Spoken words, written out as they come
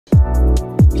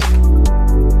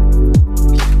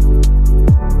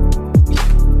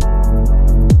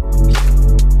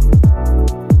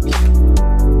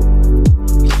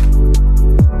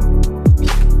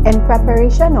In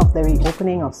preparation of the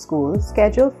reopening of schools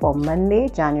scheduled for Monday,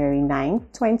 January 9,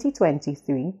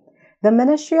 2023, the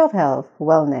Ministry of Health,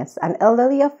 Wellness and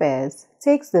Elderly Affairs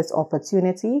takes this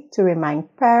opportunity to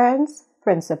remind parents,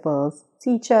 principals,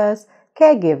 teachers,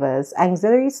 caregivers,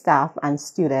 auxiliary staff and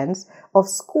students of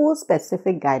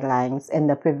school-specific guidelines in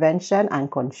the prevention and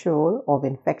control of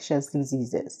infectious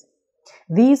diseases.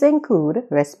 These include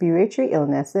respiratory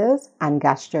illnesses and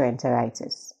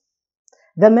gastroenteritis.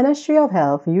 The Ministry of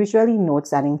Health usually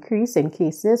notes an increase in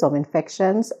cases of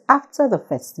infections after the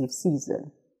festive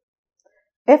season.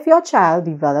 If your child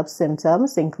develops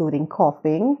symptoms including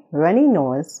coughing, runny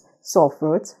nose, sore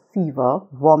throat, fever,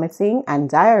 vomiting, and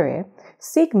diarrhea,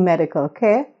 seek medical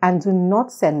care and do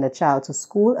not send the child to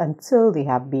school until they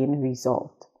have been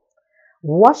resolved.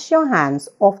 Wash your hands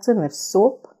often with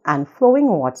soap and flowing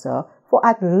water for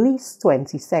at least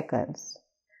 20 seconds.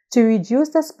 To reduce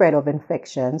the spread of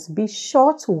infections, be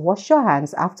sure to wash your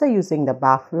hands after using the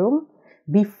bathroom,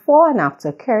 before and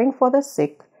after caring for the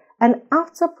sick, and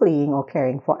after playing or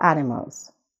caring for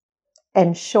animals.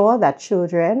 Ensure that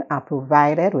children are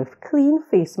provided with clean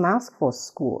face masks for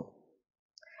school.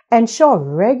 Ensure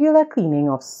regular cleaning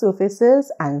of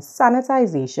surfaces and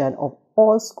sanitization of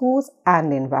all schools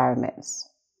and environments.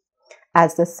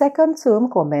 As the second term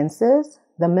commences,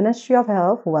 the Ministry of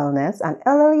Health, Wellness and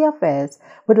Elderly Affairs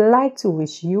would like to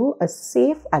wish you a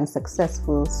safe and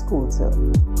successful school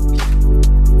term.